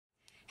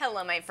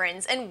Hello my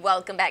friends and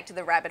welcome back to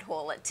the rabbit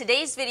hole.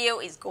 Today's video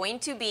is going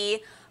to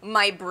be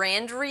my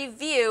brand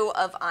review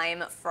of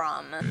I'm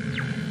From.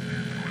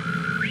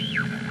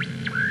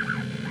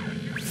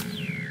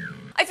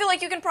 I feel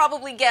like you can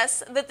probably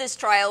guess that this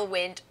trial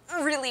went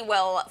really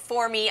well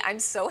for me. I'm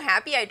so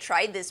happy I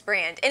tried this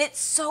brand, and it's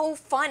so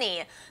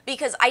funny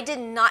because I did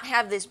not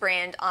have this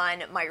brand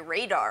on my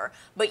radar,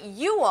 but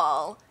you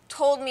all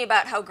told me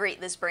about how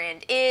great this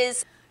brand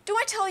is. Do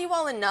I tell you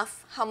all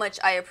enough how much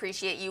I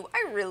appreciate you?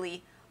 I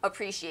really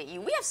appreciate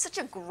you. We have such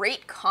a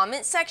great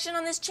comment section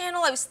on this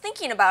channel. I was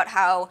thinking about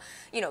how,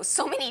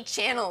 so many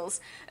channels,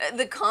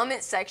 the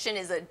comment section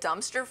is a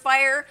dumpster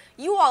fire.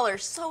 You all are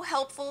so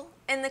helpful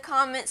in the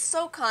comments,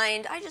 so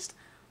kind.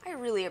 I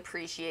really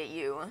appreciate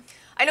you.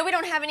 I know we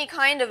don't have any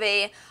kind of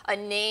a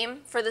name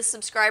for the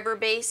subscriber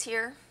base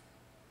here.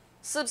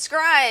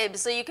 Subscribe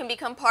so you can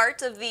become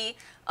part of the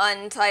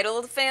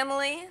Untitled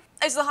family.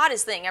 It's the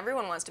hottest thing.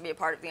 Everyone wants to be a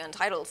part of the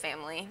Untitled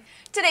family.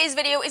 Today's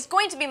video is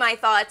going to be my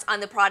thoughts on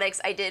the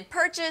products I did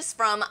purchase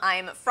from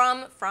I'm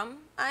From?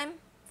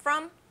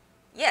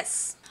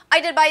 Yes. I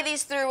did buy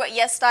these through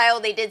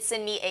YesStyle. They did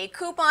send me a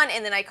coupon,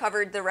 and then I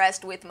covered the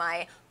rest with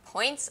my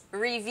points,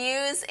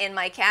 reviews, and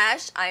my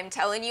cash. I'm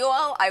telling you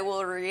all, I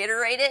will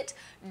reiterate it.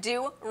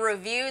 Do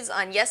reviews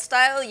on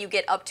YesStyle. You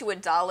get up to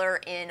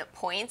 $1 in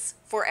points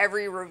for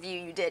every review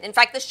you did. In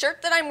fact, the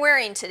shirt that I'm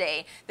wearing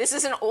today, this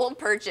is an old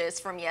purchase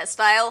from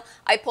YesStyle.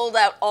 I pulled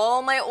out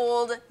all my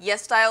old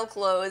YesStyle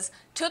clothes,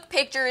 took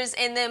pictures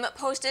in them,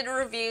 posted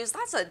reviews.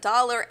 That's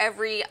 $1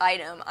 every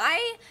item.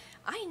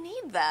 I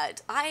need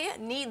that. I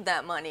need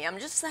that money. I'm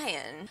just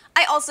saying.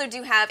 I also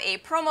do have a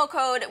promo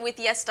code with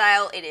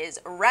YesStyle. It is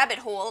Rabbit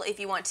Hole if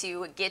you want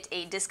to get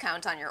a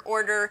discount on your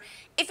order.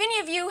 If any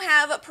of you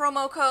have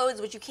promo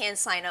codes, which you can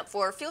sign up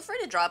for, feel free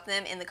to drop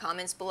them in the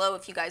comments below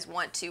if you guys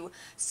want to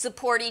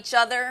support each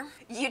other.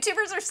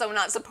 YouTubers are so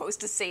not supposed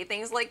to say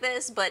things like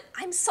this, but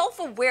I'm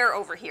self-aware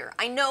over here.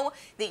 I know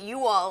that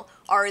you all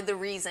are the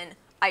reason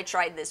I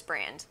tried this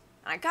brand.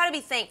 I gotta be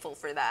thankful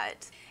for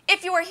that.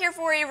 If you are here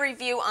for a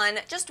review on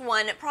just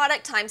one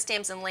product,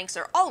 timestamps and links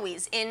are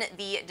always in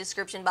the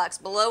description box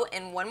below.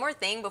 And one more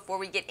thing before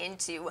we get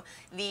into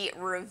the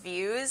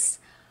reviews,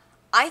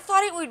 I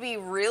thought it would be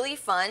really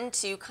fun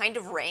to kind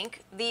of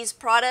rank these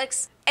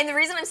products. And the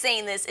reason I'm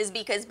saying this is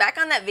because back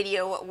on that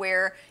video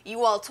where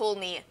you all told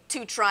me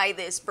to try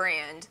this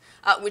brand,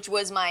 which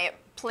was my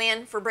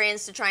plan for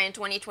brands to try in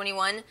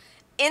 2021,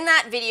 in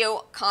that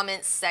video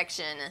comments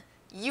section,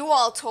 you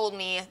all told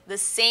me the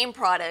same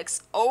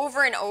products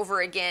over and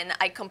over again.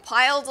 I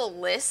compiled a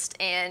list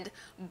and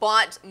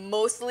bought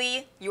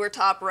mostly your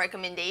top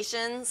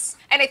recommendations.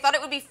 And I thought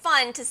it would be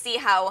fun to see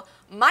how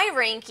my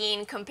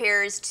ranking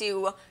compares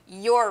to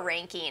your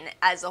ranking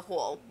as a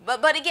whole.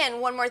 But again,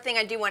 one more thing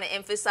I do want to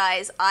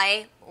emphasize,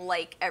 I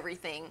like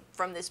everything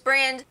from this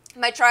brand.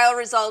 My trial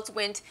results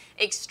went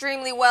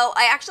extremely well.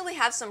 I actually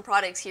have some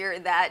products here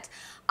that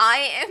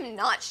I am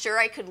not sure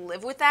I could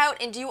live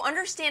without, and do you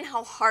understand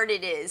how hard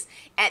it is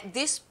at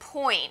this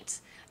point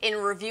in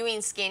reviewing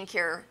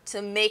skincare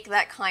to make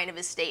that kind of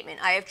a statement?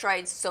 I have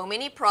tried so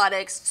many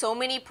products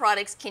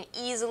can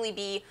easily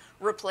be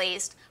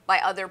replaced by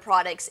other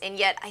products, and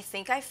yet I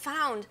think I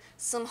found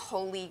some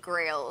holy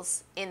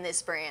grails in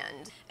this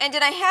brand. And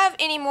did I have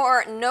any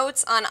more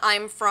notes on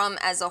I'm From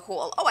as a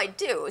whole? Oh, I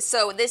do.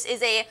 So this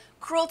is a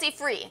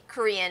cruelty-free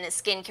Korean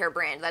skincare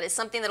brand. That is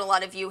something that a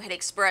lot of you had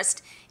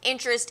expressed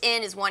interest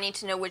in, is wanting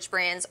to know which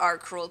brands are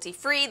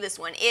cruelty-free. This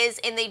one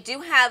is, and they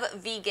do have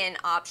vegan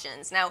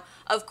options. Now,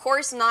 of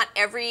course, not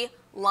every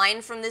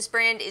line from this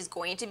brand is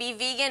going to be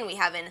vegan. We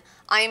have an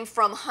I'm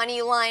From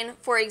Honey line,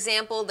 for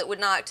example, that would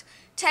not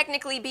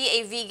technically be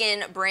a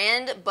vegan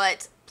brand,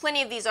 but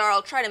plenty of these are.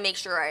 I'll try to make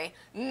sure I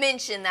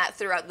mention that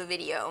throughout the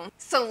video.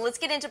 So let's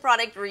get into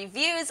product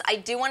reviews. I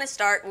do want to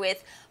start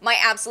with my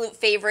absolute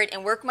favorite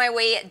and work my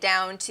way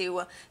down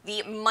to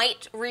the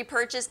might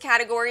repurchase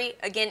category.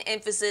 Again,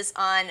 emphasis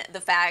on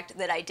the fact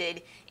that I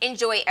did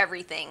enjoy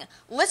everything.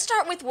 Let's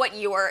start with what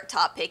your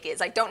top pick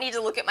is. I don't need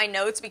to look at my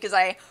notes because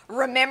I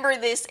remember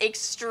this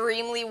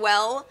extremely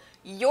well.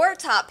 Your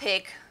top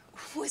pick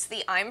was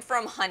the I'm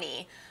From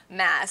Honey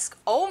mask.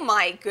 Oh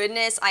my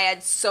goodness, I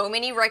had so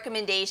many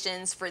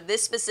recommendations for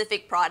this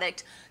specific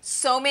product.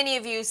 So many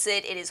of you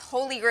said it is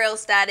holy grail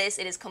status,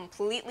 it has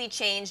completely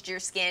changed your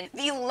skin.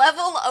 The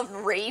level of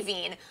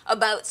raving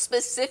about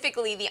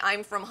specifically the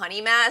I'm From Honey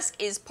mask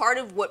is part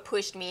of what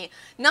pushed me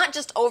not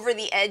just over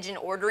the edge in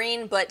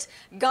ordering, but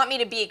got me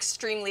to be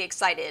extremely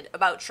excited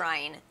about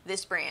trying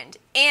this brand.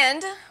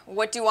 And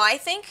what do I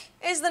think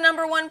is the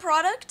 #1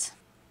 product?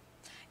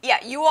 Yeah,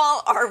 you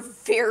all are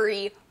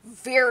very,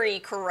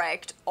 very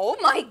correct. Oh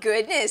my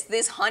goodness,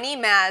 this honey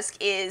mask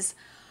it's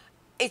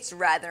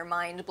rather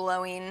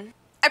mind-blowing.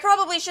 I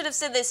probably should have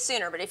said this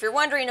sooner, but if you're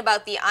wondering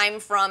about the I'm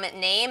From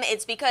name,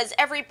 it's because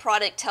every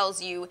product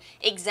tells you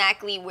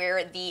exactly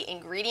where the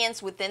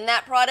ingredients within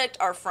that product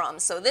are from.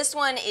 So this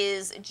one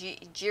is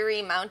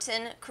Jiri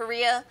Mountain,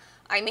 Korea.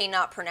 I may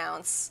not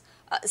pronounce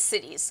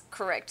cities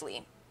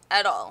correctly.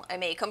 at all. I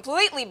may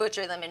completely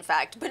butcher them, in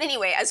fact. But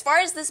anyway, as far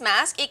as this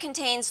mask, it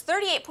contains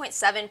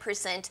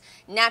 38.7%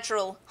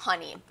 natural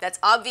honey. That's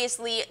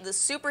obviously the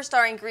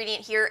superstar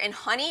ingredient here, and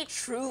honey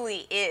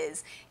truly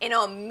is an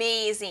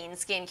amazing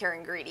skincare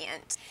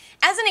ingredient.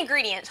 As an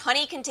ingredient,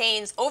 honey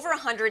contains over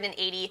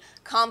 180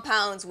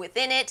 compounds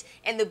within it,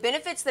 and the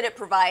benefits that it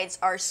provides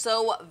are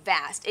so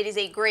vast. It is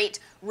a great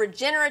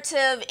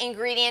regenerative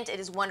ingredient. It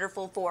is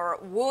wonderful for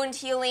wound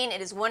healing.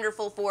 It is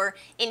wonderful for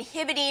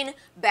inhibiting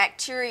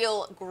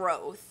bacterial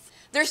growth.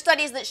 There's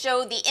studies that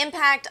show the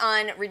impact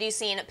on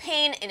reducing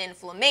pain and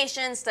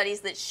inflammation,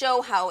 studies that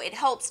show how it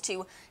helps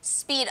to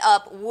speed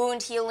up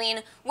wound healing,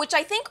 which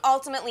I think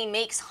ultimately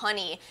makes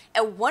honey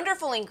a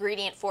wonderful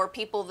ingredient for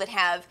people that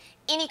have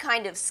any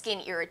kind of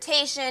skin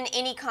irritation,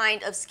 any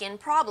kind of skin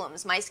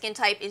problems. My skin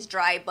type is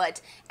dry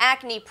but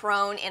acne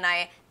prone, and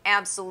I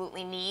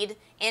absolutely need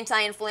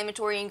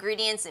anti-inflammatory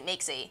ingredients. It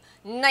makes a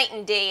night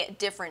and day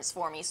difference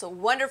for me. So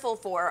wonderful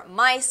for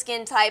my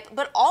skin type,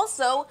 but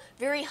also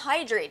very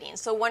hydrating.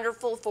 So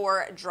wonderful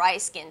for dry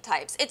skin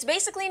types. It's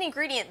basically an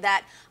ingredient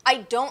that I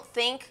don't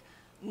think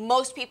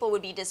most people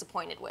would be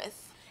disappointed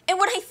with. And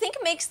what I think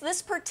makes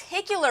this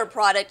particular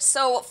product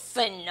so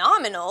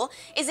phenomenal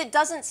is it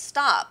doesn't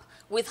stop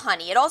with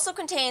honey. It also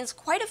contains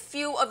quite a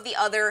few of the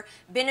other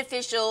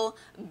beneficial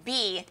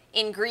bee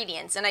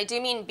ingredients. And I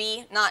do mean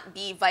bee, not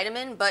bee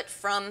vitamin, but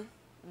from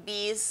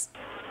bees,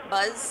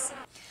 buzz.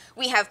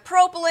 We have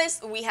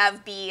propolis, we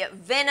have bee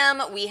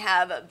venom, we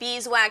have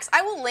beeswax.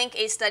 I will link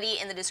a study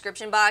in the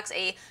description box,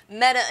 a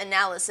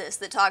meta-analysis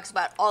that talks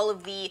about all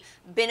of the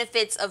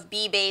benefits of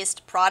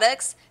bee-based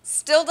products.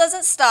 Still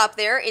doesn't stop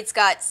there. It's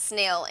got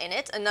snail in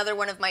it, another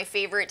one of my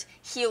favorite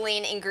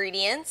healing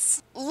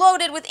ingredients.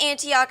 Loaded with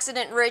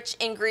antioxidant-rich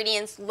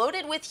ingredients,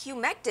 loaded with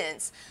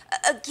humectants.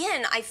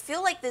 Again, I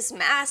feel like this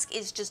mask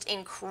is just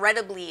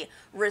incredibly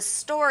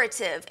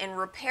restorative and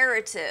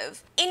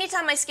reparative.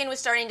 Anytime my skin was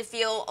starting to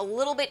feel a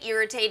little bit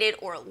irritated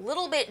or a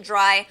little bit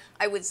dry,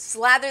 I would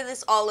slather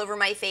this all over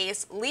my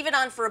face, leave it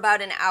on for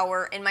about an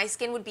hour, and my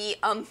skin would be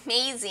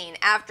amazing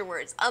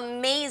afterwards.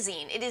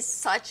 Amazing. It is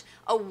such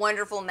a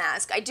wonderful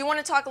mask. I do want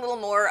to talk a little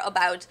more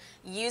about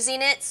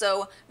using it.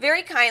 So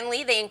very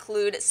kindly, they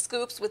include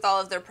scoops with all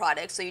of their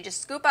products. So you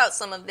just scoop out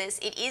some of this.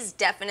 It is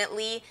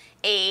definitely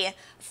a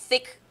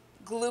thick,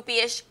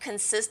 gloopy-ish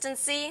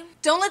consistency.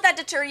 Don't let that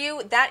deter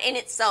you. That in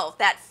itself,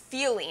 that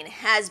feeling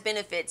has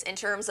benefits in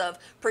terms of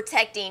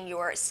protecting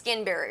your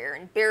skin barrier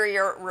and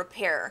barrier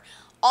repair.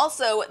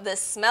 Also, the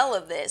smell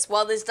of this,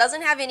 while this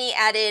doesn't have any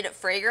added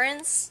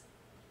fragrance,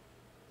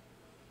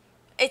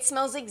 it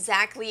smells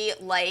exactly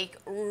like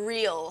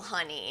real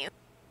honey.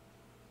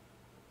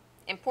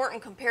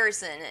 Important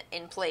comparison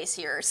in place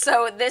here.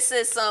 So this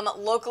is some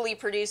locally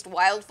produced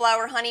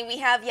wildflower honey we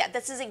have. Yeah,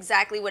 this is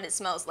exactly what it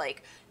smells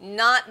like.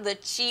 Not the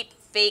cheap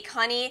fake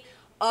honey.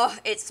 Oh,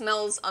 it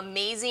smells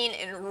amazing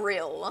and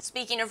real.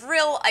 Speaking of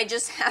real, I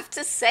just have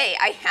to say,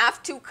 I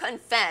have to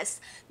confess,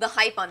 the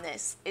hype on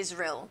this is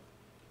real.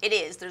 It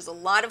is. There's a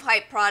lot of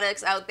hype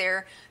products out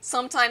there.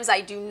 Sometimes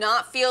I do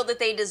not feel that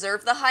they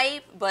deserve the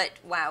hype, but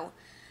wow.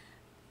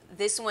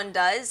 This one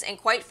does, and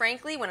quite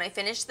frankly, when I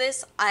finish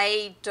this,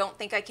 I don't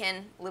think I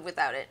can live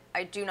without it.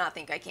 I do not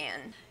think I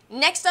can.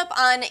 Next up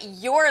on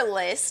your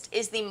list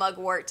is the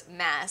Mugwort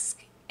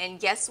Mask. And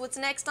guess what's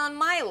next on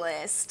my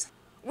list?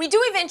 We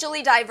do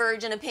eventually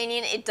diverge in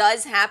opinion. It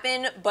does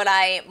happen, but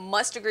I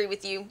must agree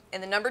with you.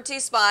 And the number 2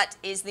 spot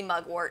is the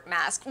Mugwort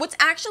Mask. What's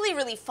actually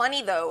really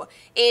funny though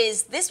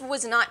is this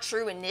was not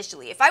true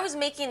initially. If I was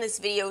making this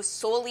video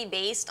solely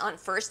based on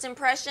first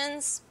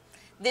impressions,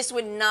 this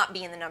would not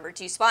be in the number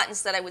 2 spot.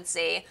 Instead, I would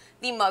say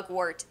the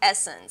Mugwort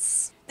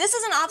Essence. This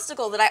is an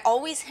obstacle that I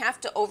always have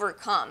to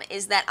overcome,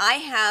 is that I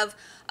have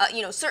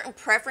certain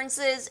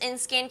preferences in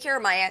skincare.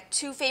 My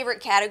 2 favorite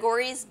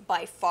categories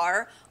by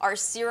far are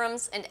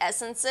serums and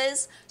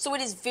essences. So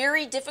it is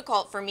very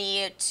difficult for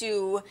me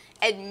to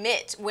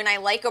admit when I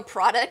like a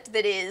product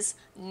that is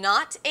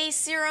not a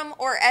serum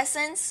or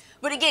essence.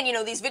 But again,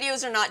 these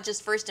videos are not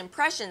just first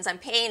impressions. I'm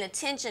paying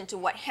attention to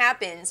what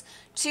happens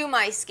to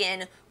my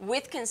skin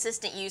with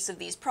consistent use of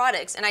these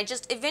products. And I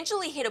just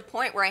eventually hit a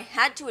point where I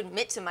had to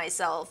admit to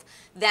myself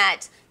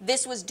that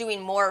this was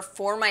doing more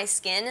for my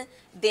skin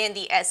than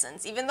the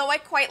essence. Even though I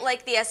quite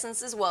like the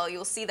essence as well,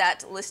 you'll see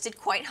that listed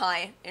quite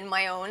high in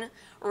my own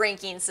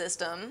ranking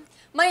system.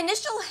 My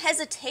initial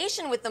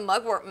hesitation with the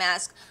Mugwort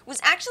Mask was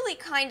actually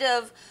kind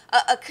of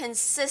a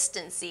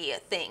consistency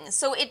thing.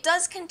 So it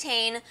does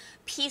contain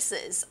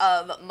pieces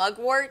of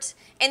mugwort,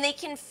 and they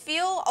can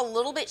feel a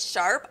little bit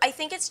sharp. I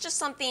think it's just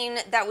something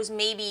that was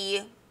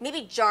maybe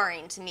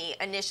jarring to me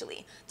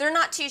initially. They're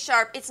not too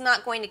sharp, it's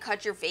not going to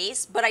cut your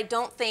face, but I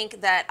don't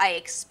think that I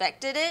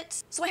expected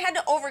it. So I had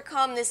to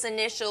overcome this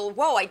initial,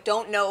 whoa, I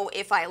don't know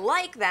if I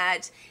like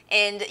that,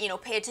 and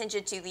pay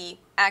attention to the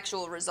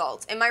actual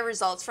results. And my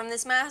results from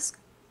this mask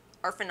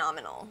are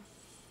phenomenal.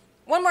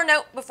 One more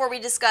note before we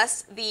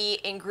discuss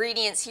the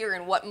ingredients here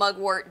and what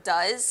mugwort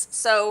does.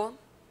 So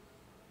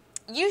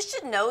you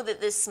should know that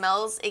this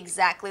smells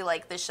exactly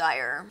like the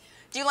Shire.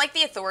 Do you like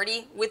the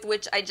authority with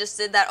which I just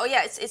did that? Oh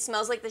yeah, it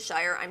smells like the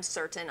Shire, I'm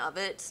certain of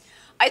it.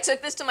 I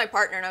took this to my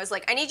partner and I was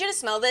like, I need you to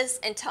smell this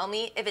and tell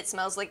me if it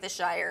smells like the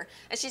Shire.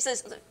 And she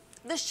says,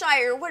 the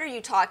Shire, what are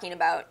you talking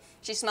about?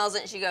 She smells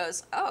it and she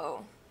goes,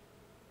 oh,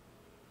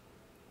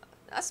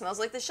 that smells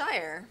like the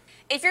Shire.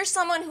 If you're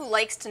someone who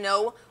likes to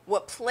know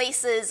what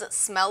places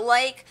smell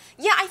like,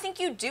 yeah, I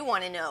think you do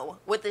want to know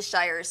what the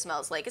Shire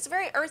smells like. It's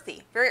very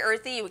earthy. Very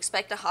earthy. You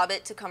expect a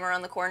hobbit to come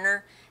around the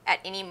corner at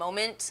any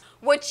moment.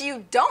 What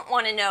you don't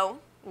want to know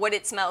what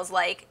it smells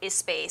like is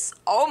space.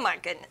 Oh my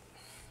goodness.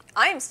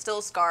 I'm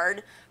still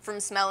scarred from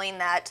smelling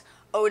that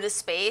eau de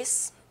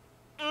space.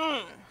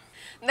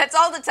 That's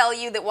all to tell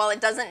you that while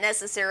it doesn't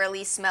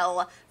necessarily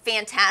smell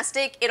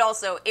fantastic,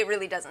 it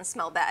really doesn't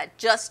smell bad.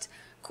 Just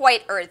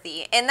quite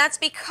earthy, and that's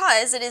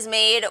because it is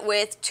made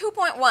with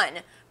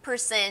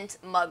 2.1%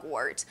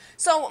 mugwort.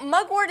 So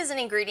mugwort is an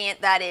ingredient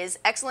that is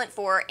excellent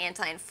for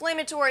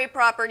anti-inflammatory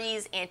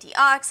properties,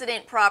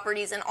 antioxidant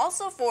properties, and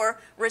also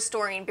for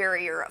restoring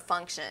barrier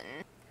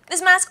function.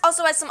 This mask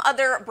also has some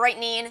other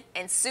brightening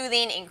and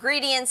soothing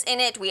ingredients in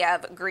it. We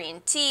have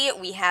green tea,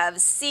 we have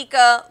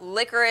cica,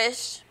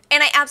 licorice.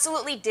 And I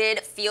absolutely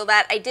did feel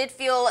that. I did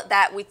feel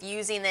that with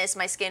using this,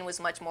 my skin was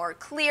much more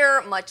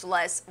clear, much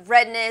less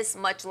redness,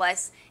 much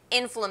less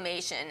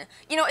inflammation.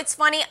 You know, it's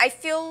funny, I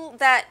feel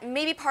that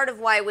maybe part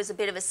of why I was a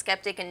bit of a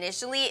skeptic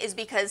initially is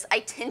because I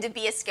tend to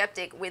be a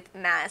skeptic with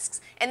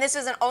masks. And this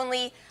is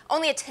only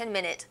a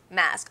 10-minute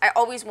mask. I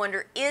always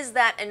wonder, is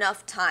that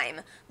enough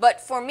time?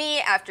 But for me,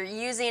 after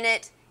using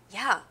it,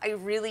 yeah, I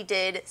really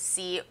did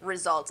see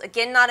results.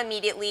 Again, not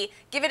immediately.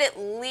 Give it at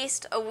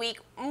least a week,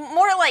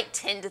 more like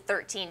 10 to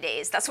 13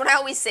 days. That's what I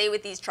always say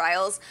with these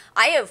trials.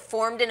 I have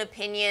formed an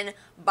opinion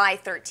by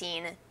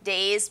 13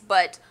 days,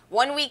 but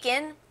 1 week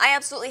in, I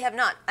absolutely have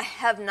not. I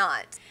have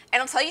not.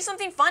 And I'll tell you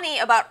something funny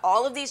about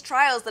all of these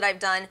trials that I've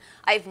done.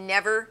 I've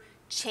never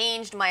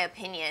changed my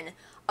opinion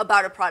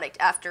about a product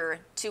after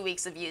 2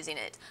 weeks of using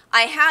it.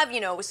 I have,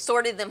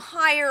 sorted them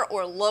higher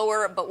or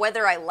lower, but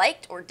whether I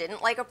liked or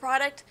didn't like a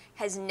product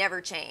has never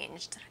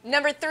changed.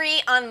 Number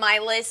 3 on my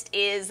list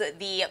is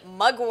the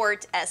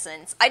Mugwort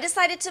Essence. I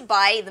decided to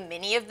buy the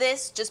mini of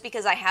this just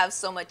because I have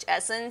so much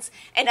essence,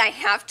 and I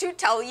have to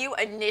tell you,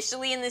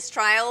 initially in this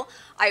trial,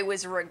 I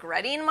was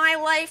regretting my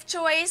life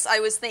choice.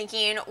 I was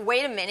thinking,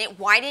 wait a minute,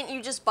 why didn't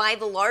you just buy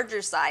the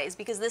larger size?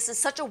 Because this is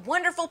such a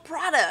wonderful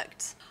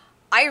product.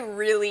 I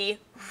really,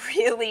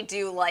 really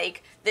do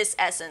like this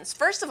essence.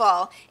 First of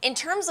all, in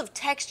terms of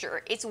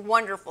texture, it's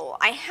wonderful.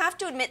 I have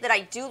to admit that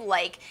I do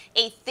like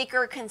a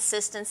thicker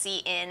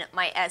consistency in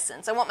my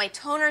essence. I want my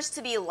toners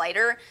to be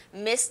lighter.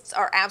 Mists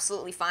are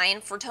absolutely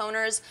fine for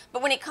toners,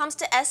 but when it comes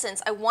to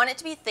essence, I want it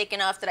to be thick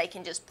enough that I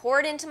can just pour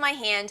it into my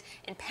hand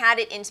and pat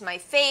it into my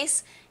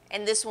face,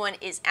 and this one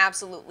is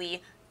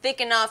absolutely thick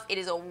enough. It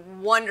is a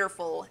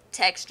wonderful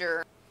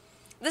texture.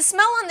 The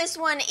smell on this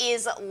one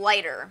is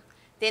lighter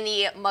than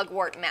the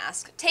Mugwort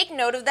Mask. Take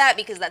note of that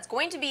because that's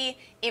going to be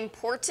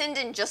important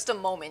in just a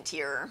moment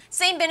here.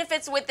 Same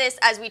benefits with this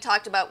as we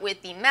talked about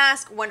with the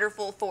mask.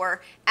 Wonderful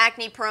for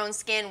acne-prone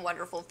skin,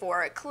 wonderful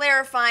for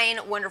clarifying,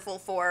 wonderful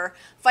for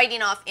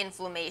fighting off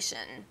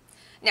inflammation.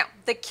 Now,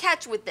 the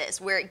catch with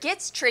this, where it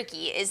gets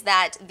tricky, is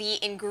that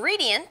the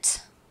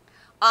ingredient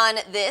on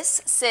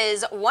this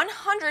says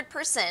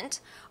 100%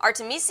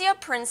 Artemisia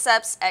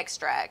princeps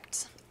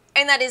extract.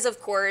 And that is, of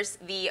course,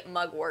 the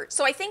mugwort.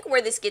 So I think where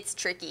this gets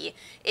tricky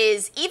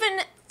is,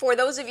 even for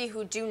those of you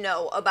who do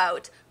know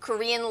about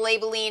Korean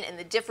labeling and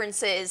the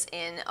differences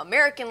in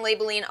American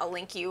labeling, I'll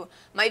link you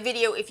my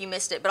video if you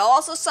missed it, but I'll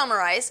also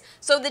summarize.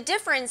 So the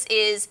difference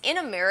is, in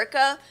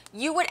America,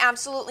 you would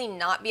absolutely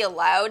not be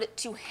allowed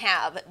to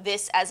have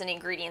this as an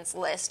ingredients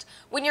list.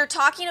 When you're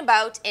talking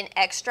about an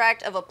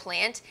extract of a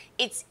plant,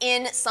 it's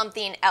in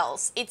something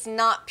else. It's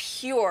not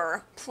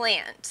pure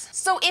plant.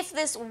 So if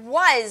this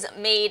was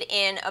made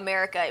in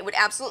America, it would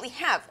absolutely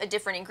have a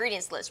different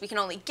ingredients list. We can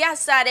only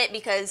guess at it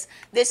because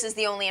this is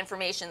the only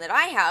information that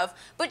I have,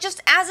 but just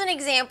as an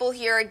example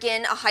here,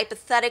 again, a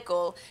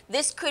hypothetical,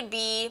 this could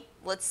be,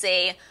 let's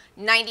say,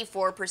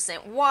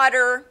 94%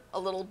 water, a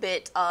little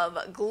bit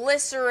of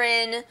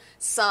glycerin,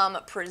 some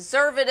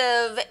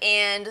preservative,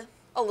 and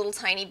a little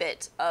tiny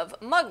bit of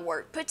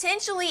mugwort,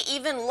 potentially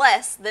even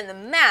less than the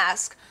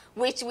mask,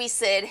 which we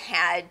said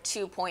had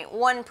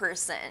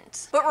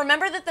 2.1%. But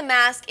remember that the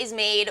mask is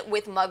made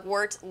with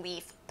mugwort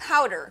leaf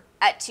powder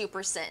at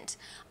 2%.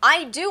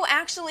 I do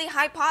actually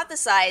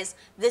hypothesize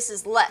this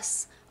is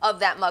less of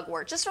that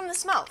mugwort, just from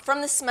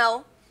the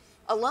smell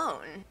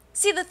alone.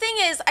 See, the thing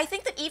is, I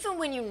think that even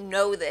when you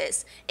know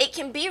this, it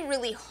can be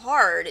really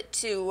hard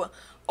to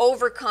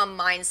overcome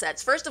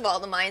mindsets. First of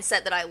all, the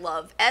mindset that I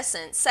love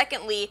essence.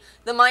 Secondly,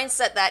 the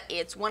mindset that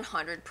it's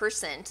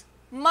 100%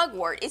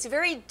 mugwort. It's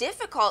very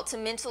difficult to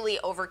mentally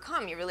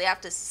overcome. You really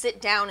have to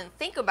sit down and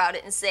think about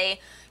it and say,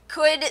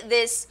 could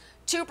this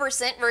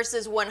 2%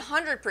 versus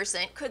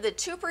 100%, could the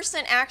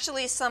 2%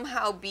 actually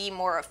somehow be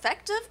more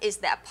effective? Is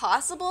that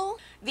possible?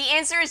 The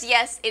answer is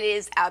yes, it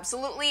is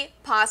absolutely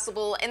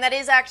possible, and that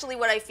is actually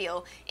what I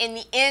feel. In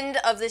the end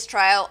of this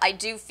trial, I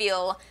do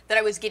feel that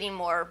I was getting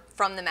more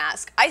from the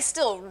mask. I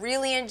still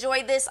really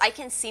enjoyed this. I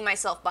can see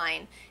myself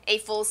buying a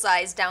full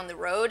size down the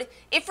road,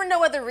 if for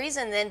no other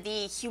reason than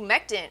the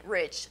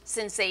humectant-rich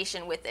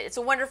sensation with it. It's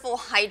a wonderful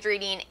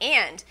hydrating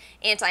and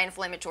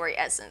anti-inflammatory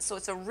essence, so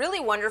it's a really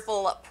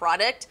wonderful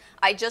product.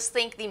 I just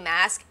think the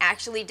mask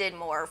actually did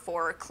more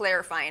for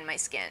clarifying my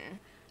skin.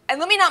 And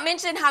let me not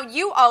mention how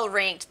you all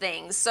ranked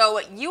things. So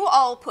you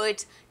all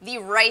put the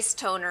rice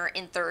toner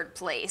in 3rd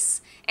place,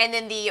 and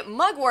then the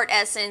Mugwort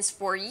Essence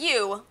for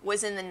you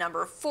was in the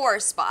number 4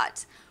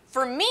 spot.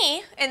 For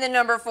me, in the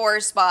number 4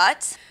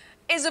 spot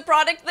is a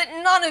product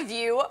that none of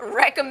you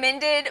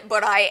recommended,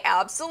 but I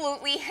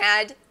absolutely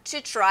had to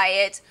try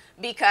it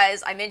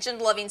because I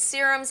mentioned loving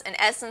serums and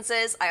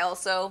essences. I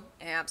also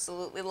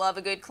absolutely love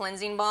a good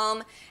cleansing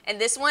balm,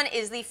 and this one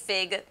is the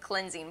Fig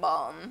Cleansing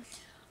Balm.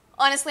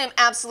 Honestly, I'm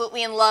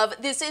absolutely in love.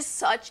 This is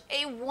such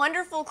a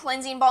wonderful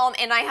cleansing balm,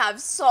 and I have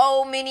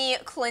so many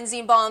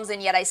cleansing balms,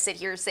 and yet I sit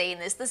here saying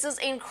this. This is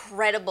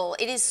incredible.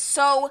 It is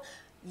so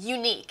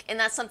unique, and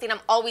that's something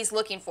I'm always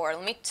looking for.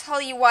 Let me tell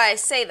you why I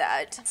say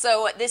that.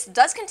 So this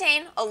does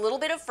contain a little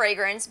bit of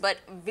fragrance, but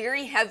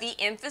very heavy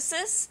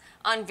emphasis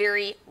on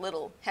very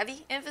little.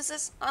 Heavy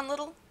emphasis on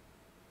little?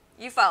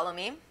 You follow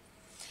me.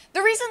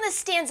 The reason this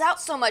stands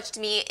out so much to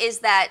me is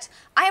that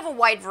I have a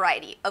wide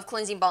variety of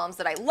cleansing balms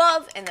that I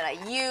love and that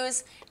I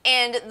use,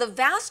 and the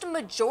vast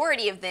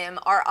majority of them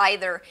are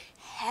either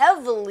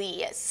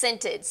heavily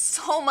scented,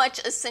 so much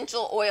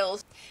essential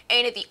oils,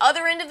 and at the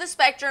other end of the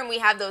spectrum we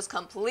have those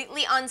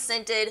completely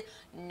unscented,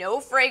 no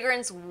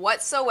fragrance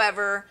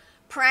whatsoever,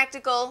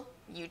 practical,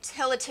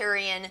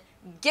 utilitarian,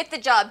 get the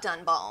job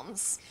done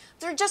balms.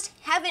 There just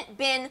haven't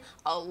been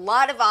a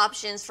lot of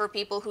options for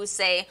people who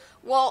say,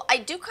 well, I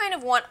do kind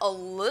of want a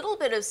little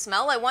bit of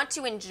smell. I want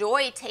to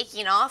enjoy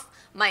taking off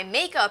my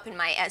makeup and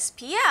my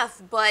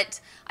SPF, but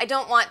I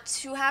don't want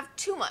to have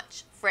too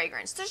much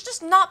fragrance. There's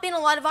just not been a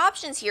lot of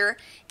options here.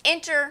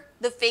 Enter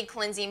the Fig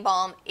Cleansing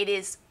Balm. It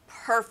is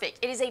perfect.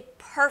 It is a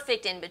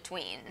perfect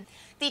in-between.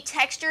 The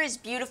texture is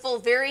beautiful,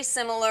 very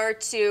similar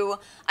to,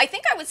 I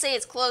think I would say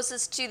it's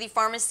closest to the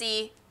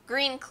Pharmacy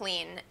Green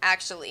Clean,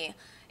 actually.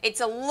 It's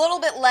a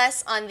little bit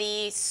less on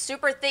the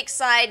super thick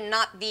side,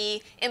 not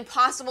the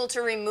impossible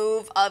to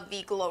remove of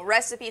the Glow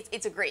recipe.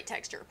 It's a great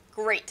texture.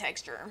 Great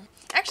texture.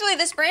 Actually,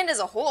 this brand as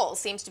a whole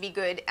seems to be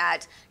good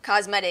at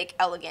cosmetic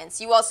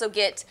elegance. You also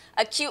get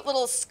a cute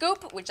little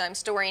scoop, which I'm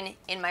storing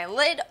in my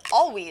lid.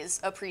 Always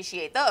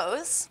appreciate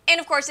those.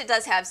 And of course, it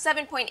does have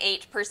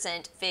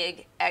 7.8%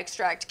 fig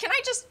extract. Can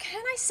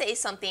I say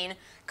something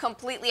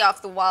completely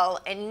off the wall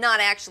and not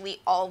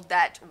actually all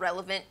that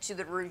relevant to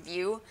the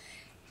review?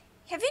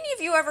 Have any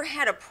of you ever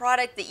had a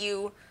product that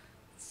you,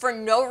 for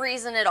no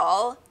reason at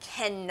all,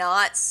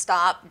 cannot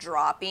stop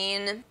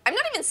dropping? I'm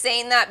not even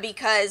saying that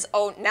because,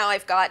 oh, now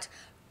I've got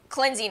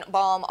cleansing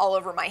balm all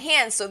over my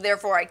hands, so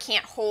therefore I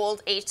can't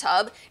hold a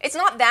tub. It's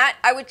not that.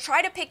 I would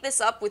try to pick this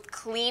up with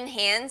clean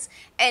hands,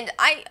 and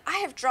I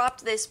have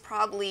dropped this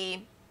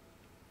probably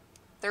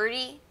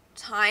 30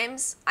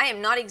 times. I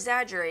am not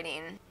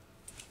exaggerating.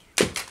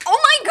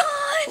 Oh my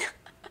God!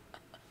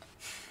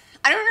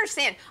 I don't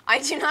understand. I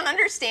do not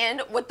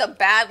understand what the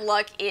bad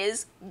luck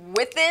is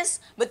with this,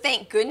 but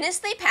thank goodness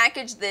they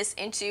packaged this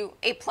into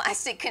a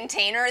plastic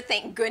container.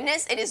 Thank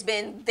goodness it has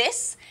been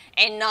this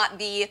and not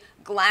the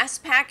glass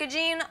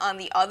packaging on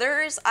the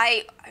others.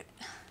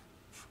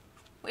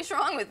 What's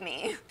wrong with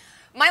me?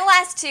 My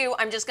last two,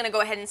 I'm just going to go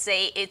ahead and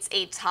say it's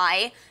a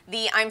tie.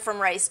 The I'm From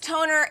Rice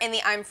Toner and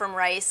the I'm From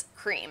Rice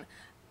Cream.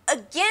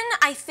 Again,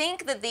 I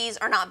think that these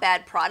are not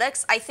bad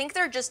products. I think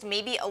they're just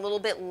maybe a little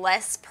bit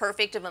less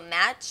perfect of a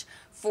match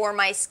for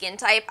my skin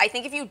type. I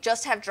think if you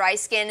just have dry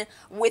skin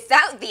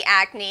without the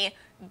acne,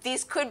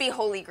 these could be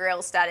holy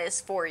grail status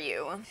for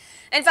you.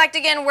 In fact,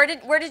 again, where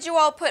did you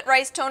all put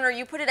Rice Toner?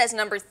 You put it as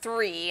number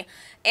 3.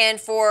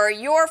 And for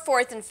your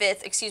fifth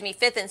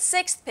and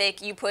sixth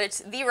pick, you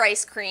put the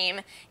Rice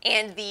Cream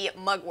and the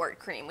Mugwort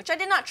Cream, which I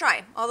did not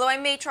try, although I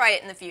may try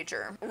it in the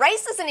future.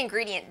 Rice as an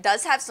ingredient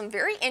does have some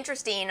very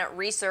interesting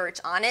research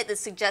on it that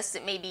suggests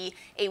it may be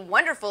a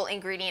wonderful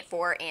ingredient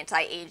for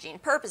anti-aging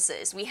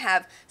purposes. We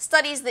have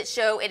studies that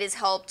show it has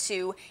helped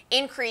to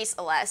increase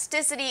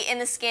elasticity in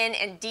the skin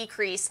and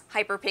decrease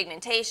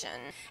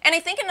hyperpigmentation. And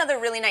I think another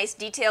really nice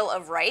detail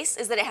of rice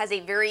is that it has a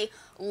very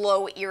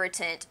low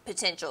irritant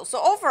potential. So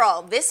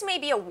overall, this may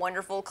be a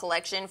wonderful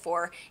collection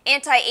for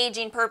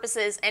anti-aging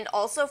purposes and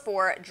also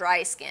for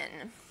dry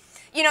skin.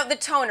 You know, the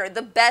toner,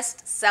 the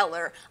best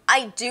seller,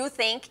 I do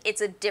think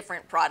it's a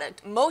different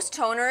product. Most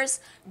toners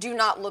do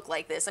not look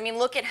like this. I mean,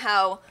 look at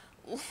how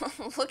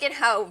look at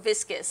how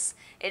viscous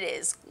it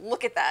is.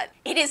 Look at that.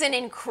 It is an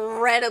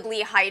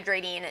incredibly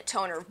hydrating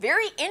toner.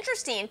 Very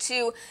interesting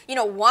to,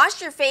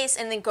 wash your face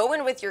and then go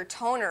in with your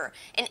toner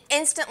and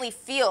instantly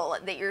feel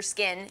that your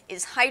skin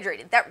is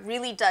hydrated. That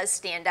really does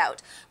stand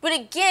out. But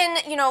again,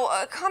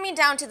 coming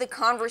down to the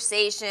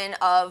conversation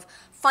of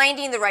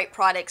finding the right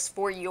products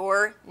for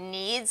your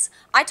needs.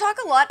 I talk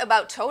a lot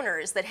about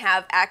toners that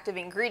have active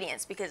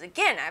ingredients because,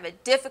 again, I have a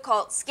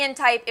difficult skin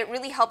type. It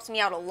really helps me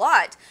out a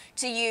lot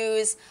to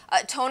use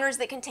toners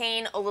that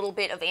contain a little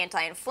bit of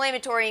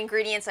anti-inflammatory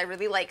ingredients. I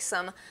really like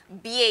some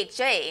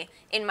BHA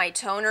in my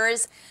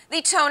toners.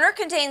 The toner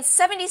contains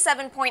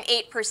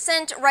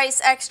 77.8%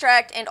 rice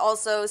extract and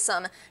also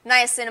some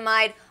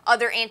niacinamide,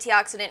 other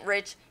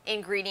antioxidant-rich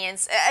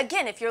ingredients.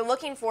 Again, if you're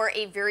looking for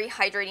a very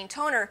hydrating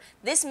toner,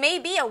 this may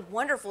be a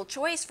wonderful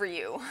choice for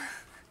you.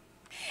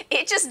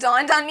 It just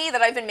dawned on me that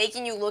I've been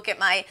making you look at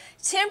my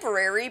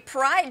temporary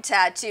pride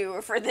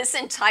tattoo for this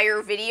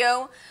entire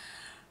video.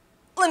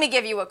 Let me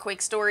give you a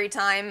quick story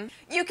time.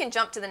 You can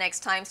jump to the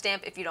next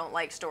timestamp if you don't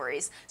like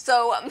stories.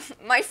 So,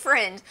 my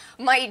friend,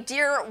 my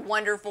dear,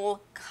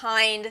 wonderful,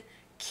 kind,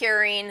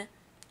 caring,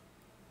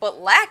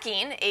 but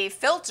lacking a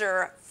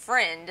filter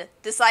friend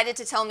decided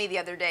to tell me the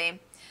other day,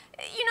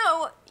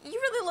 you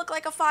really look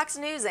like a Fox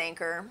News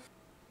anchor.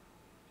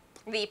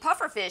 The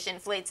pufferfish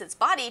inflates its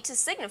body to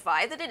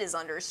signify that it is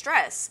under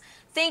stress.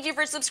 Thank you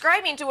for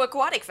subscribing to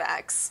Aquatic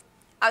Facts.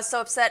 I was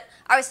so upset.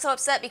 I was so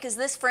upset because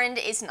this friend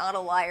is not a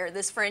liar.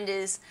 This friend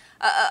is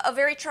a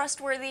very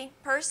trustworthy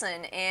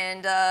person,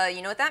 and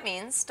you know what that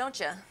means, don't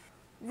you?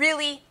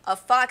 Really? A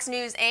Fox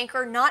News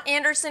anchor, not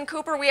Anderson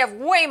Cooper? We have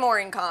way more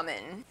in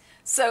common.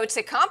 So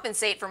to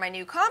compensate for my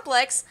new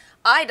complex,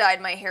 I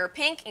dyed my hair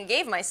pink and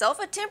gave myself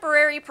a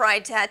temporary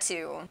pride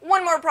tattoo.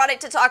 One more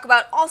product to talk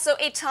about, also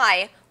a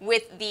tie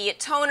with the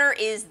toner,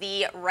 is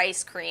the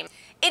rice cream.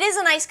 It is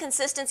a nice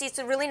consistency. It's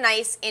a really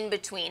nice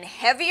in-between.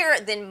 Heavier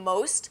than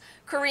most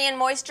Korean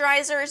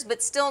moisturizers,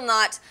 but still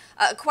not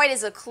quite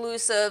as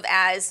occlusive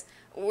as,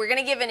 we're going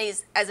to give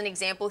as an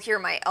example here,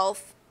 my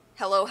e.l.f.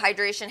 Hello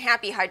Hydration,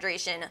 Happy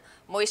Hydration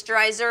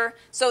moisturizer.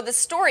 So the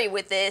story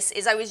with this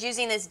is I was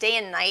using this day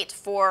and night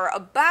for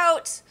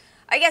about,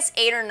 I guess,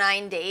 8 or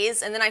 9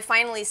 days, and then I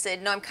finally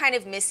said, no, I'm kind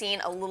of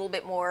missing a little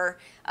bit more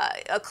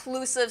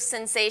occlusive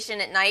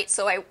sensation at night,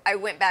 so I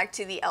went back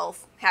to the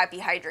e.l.f. Happy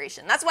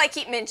Hydration. That's why I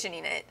keep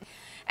mentioning it.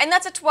 And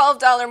that's a $12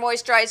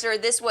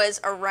 moisturizer. This was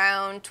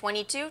around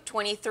 $22,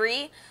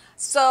 $23.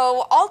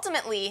 So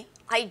ultimately,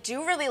 I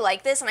do really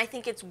like this, and I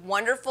think it's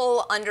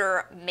wonderful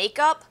under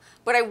makeup,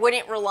 but I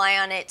wouldn't rely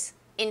on it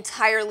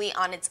entirely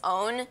on its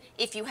own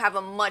if you have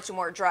a much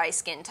more dry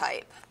skin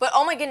type. But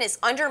oh my goodness,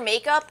 under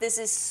makeup, this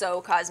is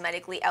so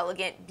cosmetically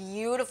elegant,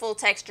 beautiful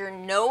texture,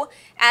 no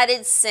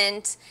added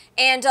scent,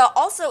 and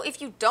also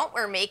if you don't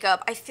wear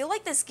makeup, I feel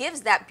like this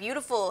gives that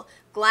beautiful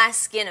glass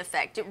skin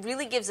effect. It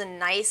really gives a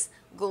nice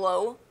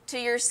glow to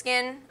your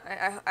skin.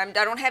 I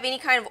don't have any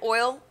kind of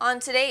oil on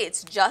today,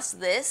 it's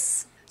just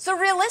this. So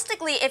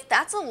realistically, if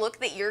that's a look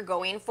that you're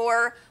going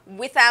for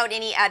without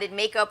any added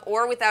makeup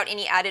or without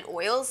any added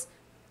oils,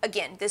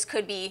 again, this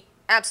could be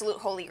absolute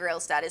holy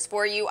grail status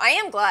for you. I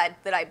am glad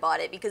that I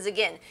bought it because,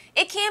 again,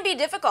 it can be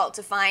difficult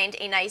to find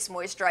a nice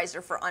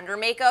moisturizer for under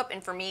makeup,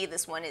 and for me,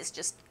 this one is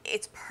just,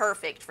 it's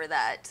perfect for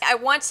that. I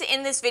want to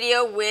end this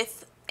video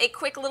with a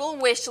quick little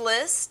wish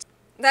list.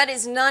 That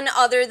is none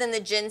other than the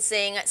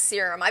Ginseng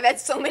Serum. I've had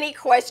so many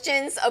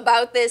questions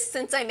about this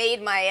since I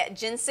made my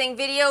ginseng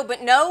video,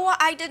 but no,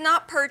 I did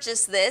not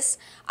purchase this.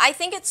 I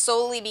think it's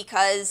solely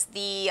because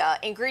the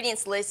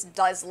ingredients list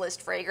does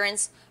list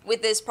fragrance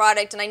with this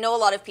product, and I know a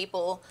lot of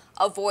people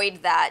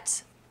avoid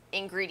that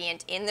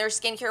ingredient in their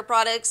skincare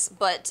products,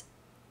 but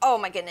oh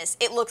my goodness,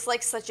 it looks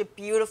like such a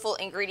beautiful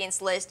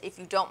ingredients list if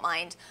you don't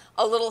mind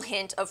a little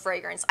hint of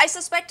fragrance. I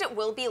suspect it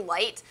will be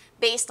light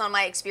based on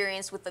my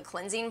experience with the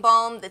Cleansing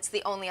Balm. That's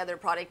the only other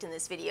product in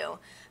this video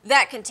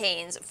that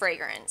contains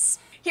fragrance.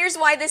 Here's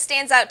why this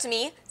stands out to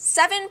me.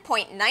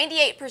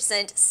 7.98%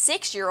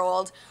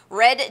 6-year-old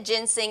red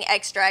ginseng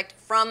extract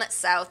from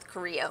South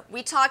Korea.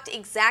 We talked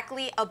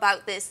exactly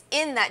about this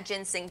in that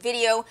ginseng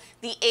video.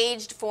 The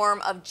aged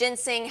form of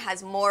ginseng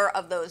has more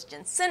of those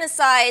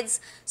ginsenosides,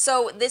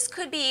 so this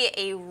could be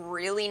a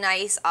really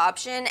nice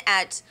option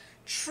at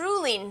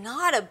truly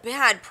not a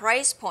bad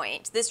price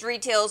point. This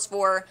retails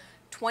for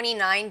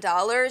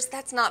 $29.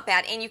 That's not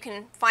bad, and you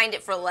can find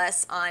it for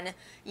less on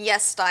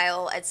Yes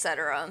Style,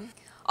 etc.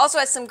 Also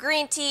has some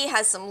green tea,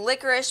 has some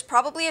licorice,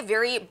 probably a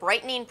very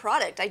brightening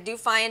product. I do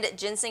find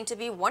ginseng to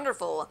be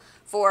wonderful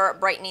for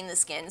brightening the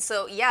skin.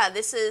 So yeah,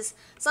 this is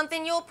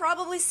something you'll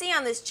probably see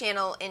on this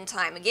channel in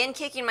time. Again,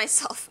 kicking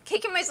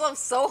myself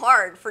so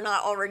hard for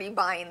not already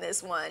buying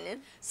this one.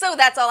 So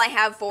that's all I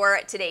have for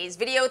today's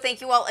video.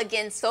 Thank you all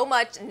again so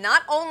much,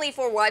 not only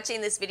for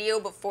watching this video,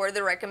 but for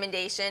the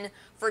recommendation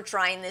for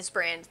trying this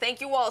brand.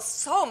 Thank you all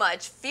so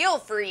much. Feel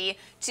free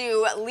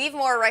to leave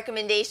more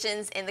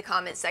recommendations in the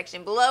comment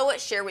section below.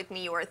 Share share with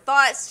me your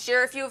thoughts.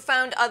 Share if you have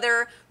found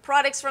other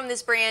products from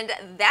this brand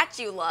that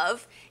you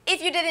love.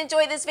 If you did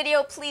enjoy this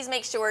video, please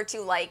make sure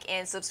to like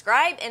and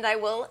subscribe, and I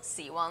will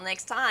see you all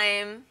next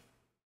time.